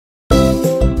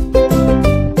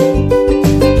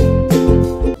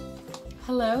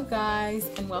guys,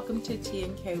 and welcome to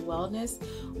T&K Wellness.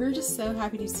 We're just so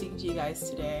happy to speak to you guys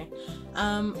today.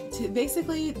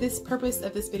 Basically, this purpose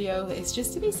of this video is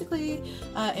just to basically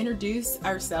introduce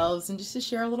ourselves and just to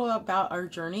share a little about our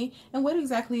journey and what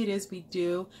exactly it is we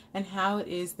do and how it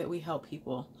is that we help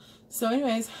people. So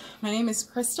anyways, my name is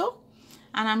Crystal.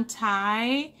 And I'm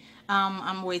Tai.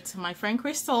 I'm with my friend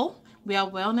Crystal. We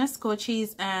are wellness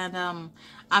coaches, and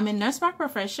I'm a nurse by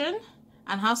profession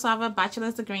and also have a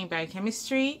bachelor's degree in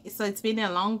biochemistry. So it's been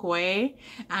a long way,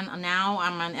 and now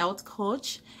I'm an health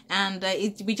coach. And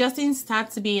we just didn't start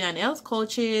to be an health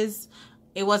coaches.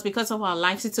 It was because of our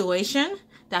life situation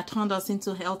that turned us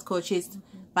into health coaches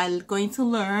by going to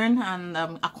learn and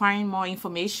acquiring more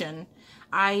information.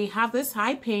 I have this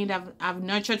high pain that I've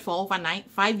nurtured for over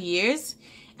 5 years.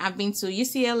 I've been to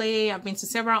UCLA, I've been to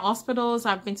several hospitals,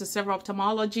 I've been to several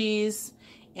ophthalmologists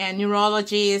and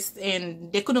neurologists,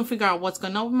 and they couldn't figure out what's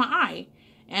going on with my eye.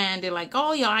 And they're like,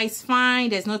 oh, your eye's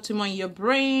fine, there's no tumor in your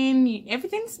brain,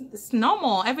 everything's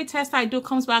normal. Every test I do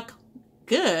comes back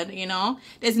good, you know,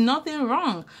 there's nothing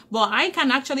wrong. But I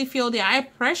can actually feel the eye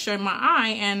pressure in my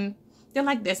eye, and they're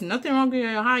like, there's nothing wrong with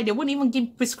your eye. They wouldn't even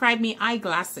prescribe me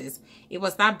eyeglasses. It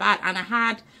was that bad. And I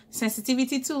had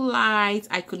sensitivity to light.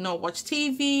 I could not watch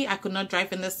TV. I could not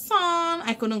drive in the sun.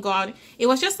 I couldn't go out. It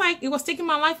was just like, it was taking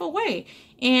my life away.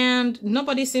 And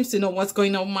nobody seems to know what's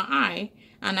going on with my eye.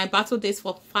 And I battled this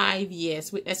for 5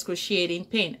 years with excruciating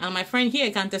pain. And my friend here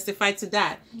can testify to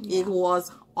that. Yeah. It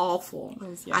was awful.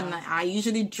 And I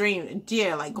usually dream,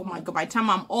 like, oh my God, by the time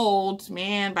I'm old,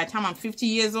 man, by the time I'm 50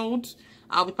 years old,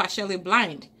 I'll be partially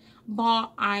blind.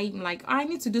 But I'm like, I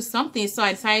need to do something. So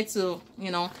I decided to,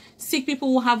 seek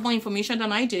people who have more information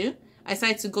than I do. I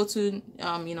decided to go to,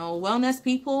 wellness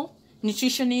people,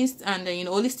 nutritionists, and,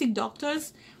 holistic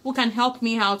doctors who can help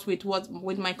me out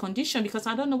with my condition, because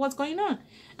I don't know what's going on.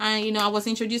 And, I was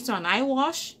introduced to an eye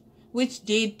wash, which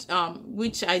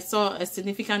I saw a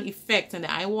significant effect in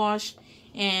the eye wash.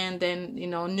 And then,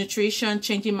 nutrition,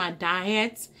 changing my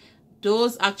diet.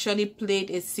 Those actually played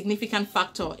a significant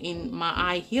factor in my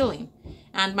eye healing.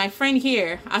 And my friend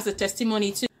here has a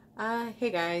testimony too. Hey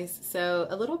guys, so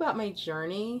a little about my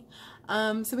journey.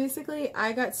 So basically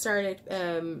I got started,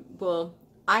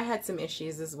 I had some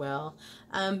issues as well.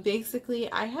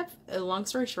 Basically I have, a long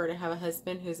story short, I have a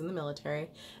husband who's in the military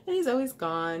and he's always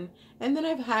gone. And then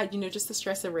I've had, just the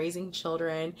stress of raising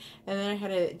children, and then I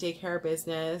had a daycare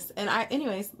business. And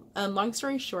anyways, long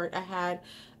story short, I had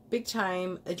big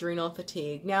time adrenal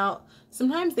fatigue. Now,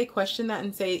 sometimes they question that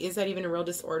and say, is that even a real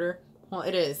disorder? Well,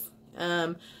 it is.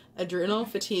 Adrenal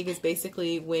fatigue is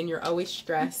basically when you're always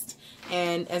stressed,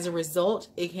 and as a result,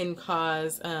 it can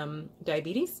cause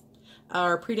diabetes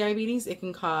or prediabetes. It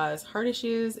can cause heart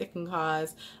issues. It can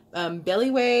cause belly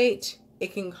weight.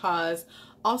 It can cause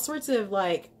all sorts of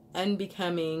like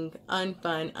unbecoming,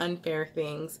 unfun, unfair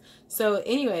things. So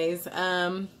anyways,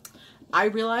 I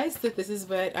realized that this is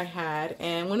what I had,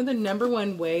 and one of the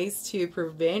 #1 ways to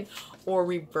prevent or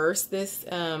reverse this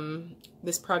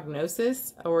this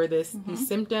prognosis or these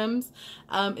symptoms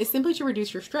is simply to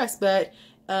reduce your stress. But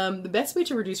the best way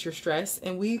to reduce your stress,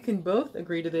 and we can both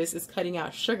agree to this, is cutting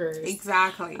out sugars.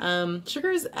 Exactly.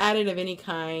 Sugars added of any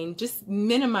kind, just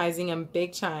minimizing them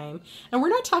big time. And we're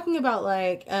not talking about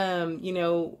like,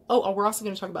 we're also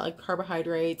going to talk about like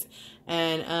carbohydrates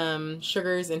and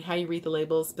sugars and how you read the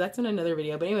labels. But that's in another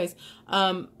video. But anyways,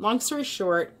 long story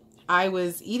short, I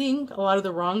was eating a lot of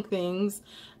the wrong things,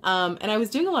 and I was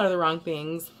doing a lot of the wrong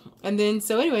things. And then,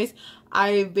 so anyways,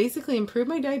 I basically improved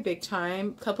my diet big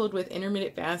time, coupled with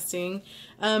intermittent fasting.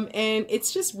 And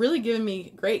it's just really given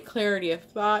me great clarity of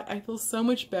thought. I feel so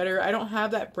much better. I don't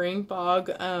have that brain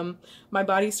fog. My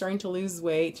body's starting to lose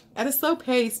weight at a slow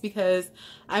pace because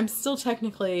I'm still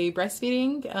technically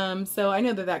breastfeeding. So I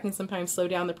know that that can sometimes slow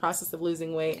down the process of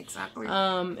losing weight. Exactly.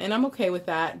 And I'm okay with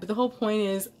that. But the whole point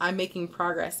is I'm making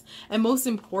progress. And most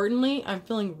importantly, I'm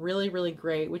feeling really, really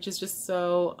great, which is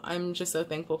I'm just so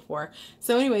thankful for.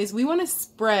 So anyways, we want to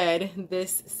spread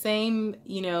this same,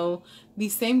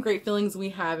 these same great feelings we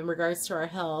have in regards to our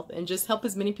health and just help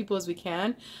as many people as we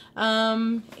can.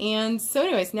 And so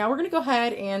anyways, now we're going to go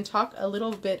ahead and talk a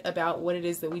little bit about what it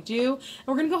is that we do. And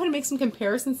we're going to go ahead and make some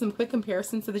comparisons, some quick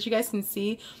comparisons, so that you guys can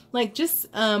see like just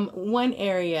one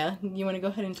area. You want to go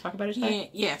ahead and talk about it,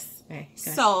 Ty? Yes. Okay,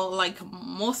 so like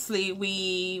mostly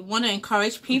we want to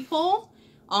encourage people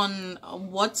on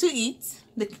what to eat.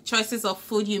 The choices of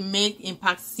food you make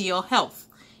impacts your health.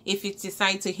 If you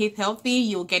decide to eat healthy,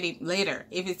 you'll get it later.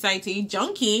 If you decide to eat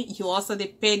junky, you also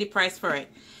pay the price for it.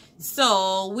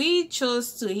 So we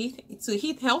chose to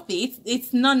eat healthy.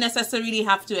 It's not necessarily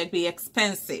have to be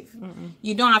expensive.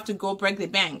 You don't have to go break the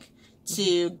bank.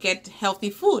 to get healthy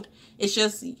food. It's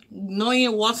just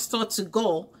knowing what store to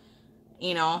go,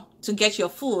 you know, to get your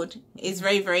food is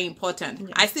very, very important.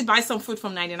 Yeah. I still buy some food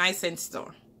from 99-cent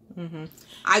store.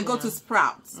 I go to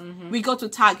Sprouts. We go to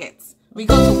Target. We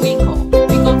go to Winkle. We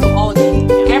go to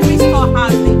Aldi. Every store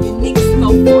has a unique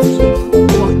stuff for you.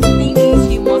 But the thing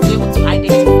is, you must be able to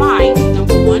identify,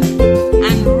 number one,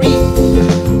 and read,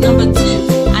 number two,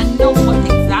 and know what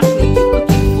exactly you're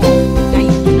looking for that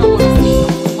you do not want to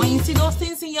see. When you see those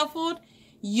things in your food,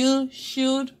 you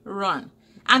should run.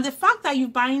 And the fact that you're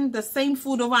buying the same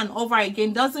food over and over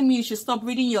again doesn't mean you should stop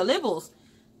reading your labels.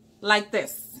 Like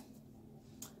this.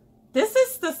 This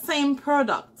is the same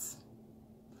product,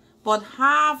 but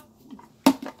have,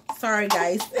 sorry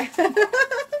guys,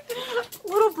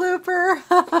 little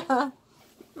blooper.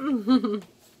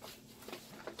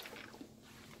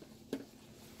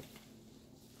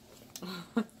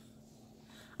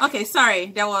 Okay, sorry,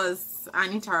 there was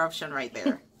an interruption right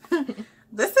there.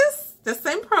 This is the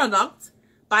same product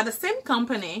by the same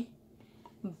company,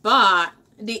 but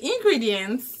the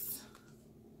ingredients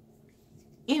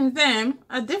in them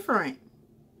are different.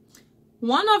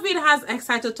 One of it has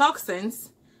excitotoxins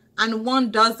and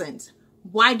one doesn't.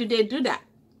 Why do they do that?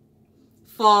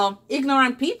 For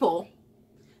ignorant people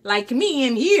like me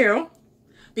and you,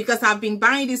 because I've been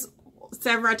buying this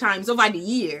several times over the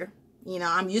year, you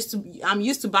know, I'm used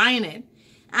to buying it.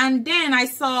 And then I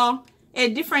saw a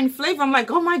different flavor. I'm like,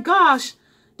 oh my gosh,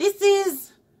 this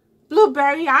is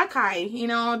blueberry acai. You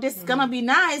know, this is gonna be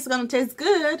nice, gonna taste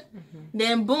good.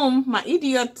 Then boom, my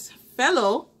idiot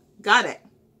fellow got it.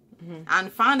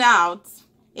 And found out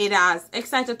it has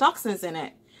excitotoxins in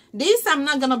it. This I'm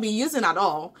not going to be using at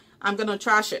all. I'm going to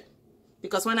trash it.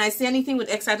 Because when I see anything with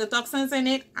excitotoxins in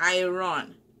it, I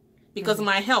run. Because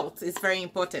my health is very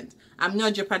important. I'm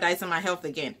not jeopardizing my health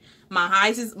again. My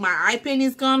eye pain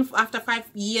is gone after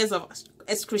 5 years of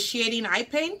excruciating eye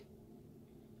pain.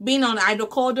 Being on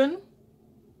hydrocodone.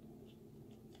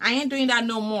 I ain't doing that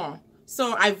no more.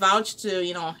 So I vouch to,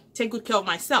 you know, take good care of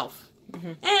myself.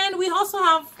 And we also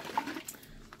have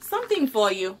something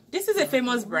for you. This is a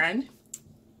famous brand.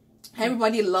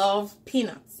 Everybody loves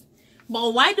peanuts.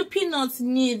 But why do peanuts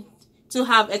need to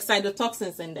have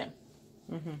excitotoxins in them?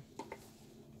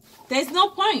 There's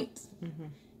no point.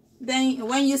 Then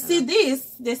when you see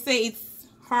this, they say it's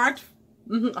heart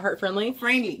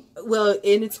friendly. Well,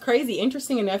 and it's crazy.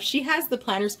 Interesting enough, she has the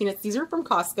Planters peanuts. These are from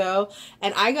Costco,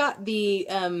 and I got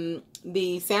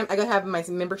I got to have my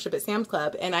membership at Sam's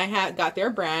Club, and I got their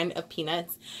brand of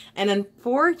peanuts. And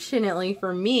unfortunately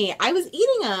for me, I was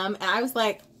eating them, and I was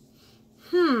like,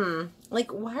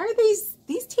 like, why are these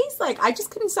taste like, I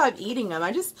just couldn't stop eating them.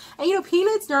 And you know,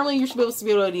 peanuts, normally you're supposed to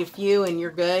be able to eat a few and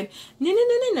you're good.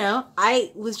 No.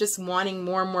 I was just wanting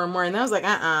more and more and more. And I was like,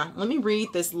 let me read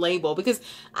this label. Because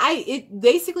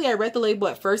basically I read the label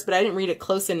at first, but I didn't read it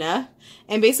close enough.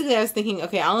 And basically I was thinking,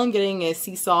 okay, all I'm getting is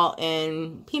sea salt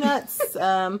and peanuts.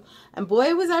 And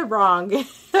boy, was I wrong.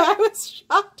 I was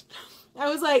shocked. I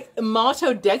was like,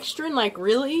 maltodextrin, like,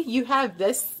 really? You have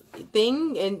this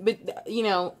thing? But you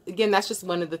know, again, that's just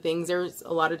one of the things. There's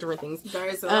a lot of different things.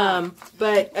 There's a lot.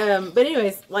 But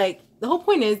anyways, like, the whole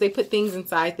point is they put things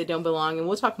inside that don't belong, and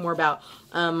we'll talk more about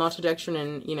maltodextrin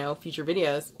in, you know, future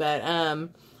videos. But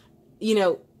you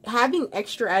know, having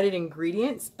extra added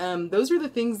ingredients, those are the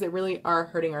things that really are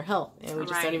hurting our health, and we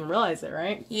just don't even realize it,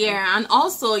 right? Yeah, and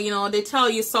also, you know, they tell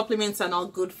you supplements are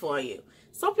not good for you.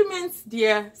 Supplements,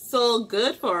 they're so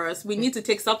good for us. We need to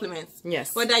take supplements.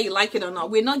 Yes. Whether you like it or not.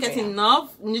 We're not getting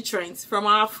enough nutrients from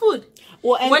our food.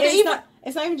 Well, and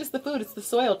it's not even just the food, it's the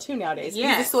soil too nowadays.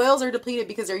 Yeah. The soils are depleted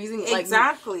because they're using, like,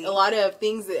 a lot of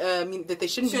things that they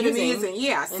shouldn't be using.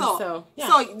 Yeah. So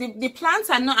the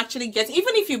plants are not actually getting,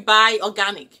 even if you buy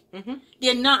organic,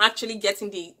 they're not actually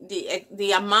getting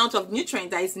the amount of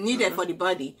nutrients that is needed for the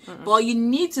body. But you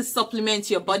need to supplement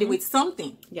your body with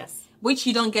something. Yes. Which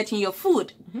you don't get in your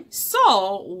food.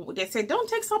 So they say, don't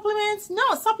take supplements.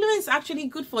 No, supplements are actually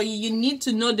good for you. You need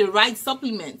to know the right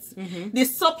supplements. The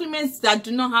supplements that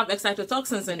do not have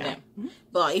excitotoxins in them.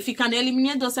 But if you can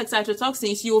eliminate those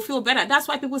excitotoxins, you will feel better. That's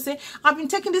why people say, I've been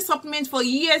taking this supplement for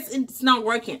years, it's not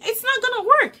working. It's not going to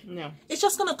work. No. It's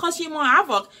just going to cause you more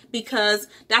havoc, because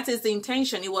that is the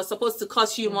intention. It was supposed to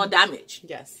cause you more damage.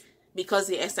 Yes. Because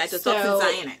the excitotoxins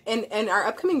are in it. In our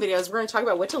upcoming videos, we're going to talk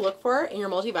about what to look for in your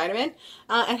multivitamin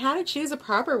and how to choose a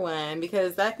proper one,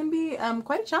 because that can be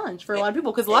quite a challenge for a lot of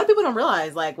people, because a lot of people don't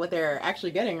realize, like, what they're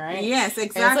actually getting, right? Yes,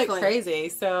 exactly. And it's, like, crazy.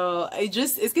 So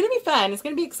it's going to be fun. It's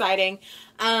going to be exciting.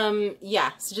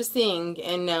 Yeah, so just seeing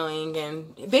and knowing,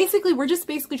 and basically we're just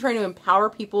trying to empower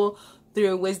people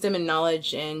through wisdom and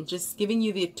knowledge, and just giving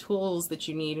you the tools that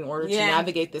you need in order to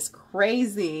navigate this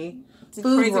crazy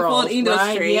food world, food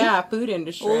industry. Right? Yeah, food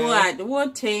industry.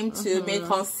 What tend to make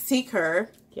us sicker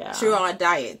through our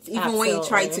diets, even when you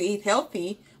try to eat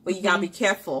healthy. But you gotta be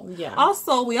careful. Yeah.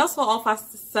 Also, we also offer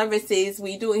services.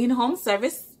 We do in-home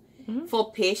service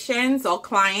for patients or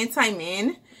clients.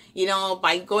 You know,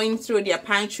 by going through their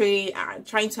pantry,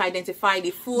 trying to identify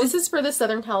the food. This is for the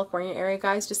Southern California area,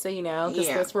 guys, just so you know, because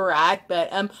that's where we're at.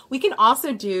 But we can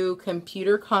also do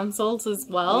computer consults as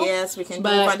well. Yes, we can do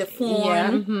over the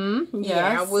phone.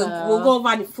 We'll go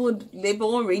over the food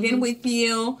label reading with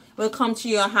you. We'll come to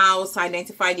your house,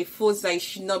 identify the foods that you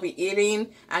should not be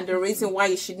eating and the reason why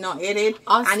you should not eat it.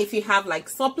 Awesome. And if you have like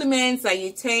supplements that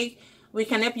you take, we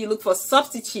can help you look for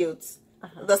substitutes.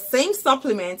 The same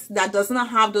supplements that does not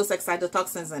have those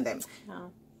excitotoxins in them.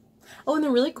 Oh, and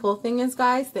the really cool thing is,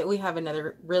 guys, that we have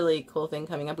another really cool thing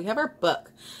coming up. We have our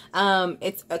book.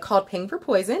 It's called Paying for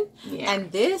Poison.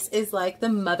 And this is like the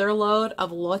motherlode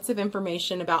of lots of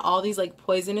information about all these like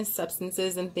poisonous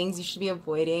substances and things you should be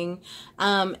avoiding.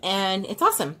 And it's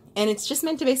awesome. And it's just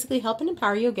meant to basically help and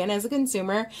empower you again as a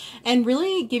consumer and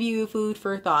really give you food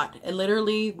for thought. And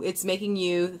literally, it's making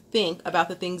you think about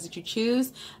the things that you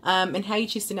choose and how you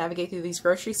choose to navigate through these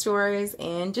grocery stores,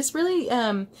 and just really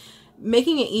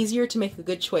making it easier to make a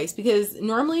good choice, because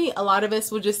normally a lot of us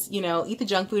will just, you know, eat the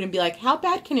junk food and be like, how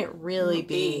bad can it really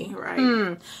be?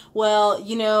 Right. Well,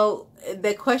 you know,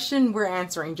 the question we're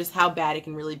answering, just how bad it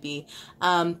can really be,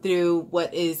 through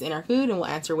what is in our food, and we'll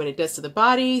answer what it does to the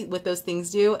body, what those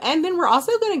things do. And then we're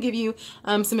also going to give you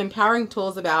some empowering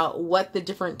tools about what the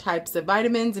different types of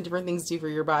vitamins and different things do for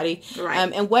your body,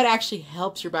 and what actually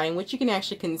helps your body and what you can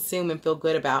actually consume and feel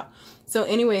good about. So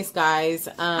anyways, guys,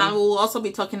 and we'll also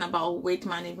be talking about weight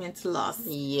management loss.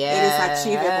 Yes, it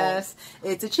is achievable.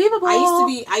 It's achievable.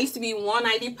 I used to be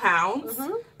 190 pounds.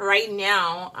 Right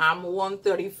now, I'm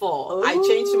 134. Ooh. I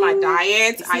changed my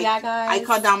diet. I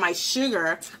cut down my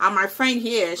sugar. And my friend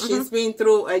here, she's been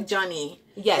through a journey.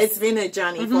 Yes, it's been a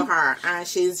journey for her, and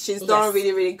she's done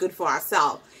really, really good for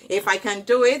herself. If I can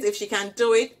do it, if she can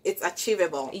do it, it's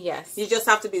achievable. Yes. You just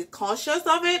have to be conscious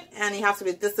of it, and you have to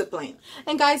be disciplined.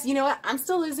 And guys, you know what? I'm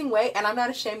still losing weight, and I'm not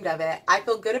ashamed of it. I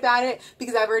feel good about it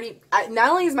because not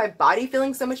only is my body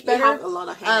feeling so much better. You have a lot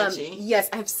of energy. Yes,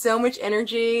 I have so much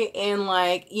energy, and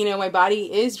like, you know, my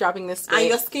body is dropping this weight. And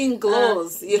your skin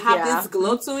glows. You have this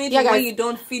glow to it when you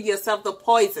don't feed yourself the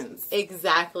poisons.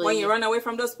 Exactly. When you run away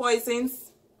from those poisons,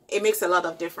 it makes a lot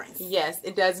of difference. Yes,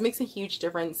 it does. It makes a huge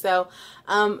difference. So,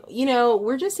 you know,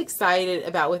 we're just excited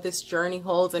about what this journey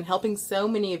holds and helping so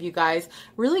many of you guys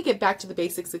really get back to the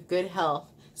basics of good health.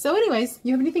 So anyways,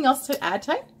 you have anything else to add,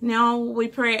 Tai? No, we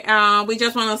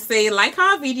just want to say, like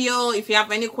our video. If you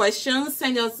have any questions,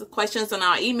 send us questions on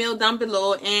our email down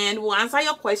below, and we'll answer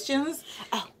your questions.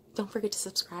 Oh, don't forget to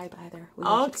subscribe either. We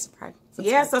want you to subscribe.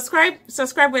 Yeah,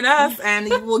 subscribe with us, and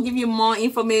we'll give you more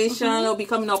information. We'll be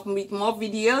coming up with more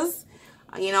videos.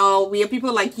 You know, we are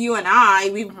people like you and I.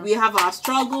 We have our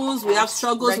struggles. We have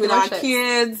struggles with our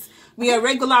kids. We are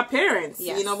regular parents.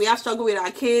 You know, we have struggle with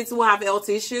our kids who have health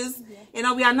issues. You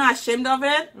know, we are not ashamed of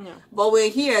it, but we're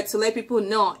here to let people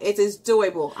know it is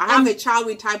doable. I have a child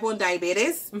with type 1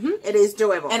 diabetes. It is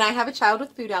doable. And I have a child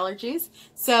with food allergies.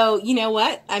 So, you know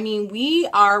what? I mean,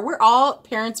 we're all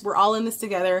parents. We're all in this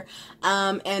together.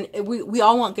 And we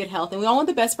all want good health, and we all want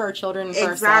the best for our children and for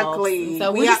ourselves. And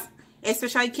so we have,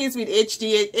 especially kids with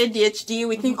ADHD,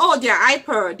 we think, oh, they're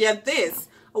hyper, they're this.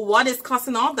 What is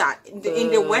causing all that? In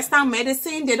the Western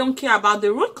medicine, they don't care about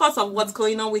the root cause of what's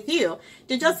going on with you.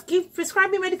 They just keep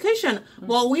prescribing medication.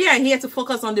 Well, we are here to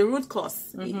focus on the root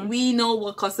cause. We know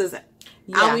what causes it.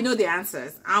 And we know the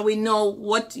answers. And we know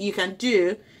what you can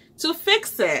do to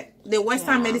fix it. The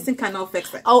Western medicine cannot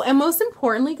fix it. Oh, and most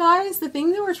importantly, guys, the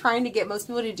thing that we're trying to get most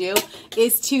people to do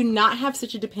is to not have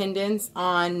such a dependence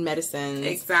on medicines.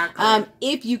 Exactly.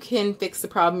 If you can fix the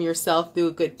problem yourself through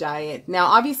a good diet. Now,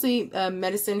 obviously,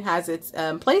 medicine has its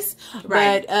place,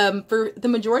 but for the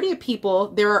majority of people,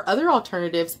 there are other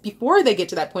alternatives before they get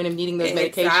to that point of needing those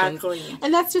medications.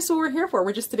 And that's just what we're here for.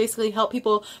 We're just to basically help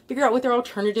people figure out what their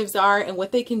alternatives are and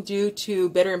what they can do to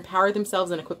better empower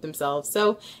themselves and equip themselves.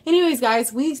 So, anyways,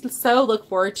 guys, we so look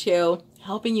forward to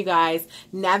helping you guys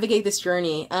navigate this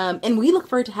journey, and we look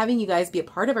forward to having you guys be a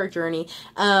part of our journey,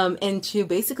 and to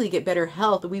basically get better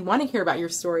health. We want to hear about your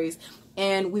stories,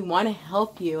 and we want to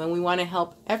help you, and we want to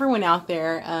help everyone out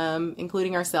there,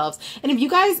 including ourselves. And if you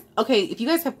guys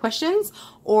have questions,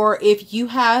 or if you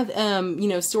have you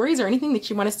know, stories or anything that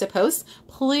you want us to post,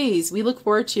 please, we look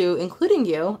forward to including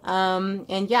you.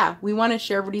 And yeah, we want to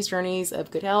share everybody's journeys of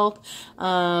good health,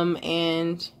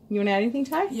 and You want to add anything,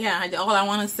 Ty? Yeah, all I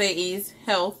want to say is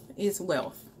health is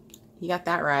wealth. You got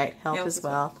that right. Health is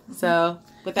wealth. So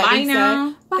with that Bye being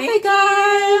now. said, bye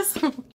guys.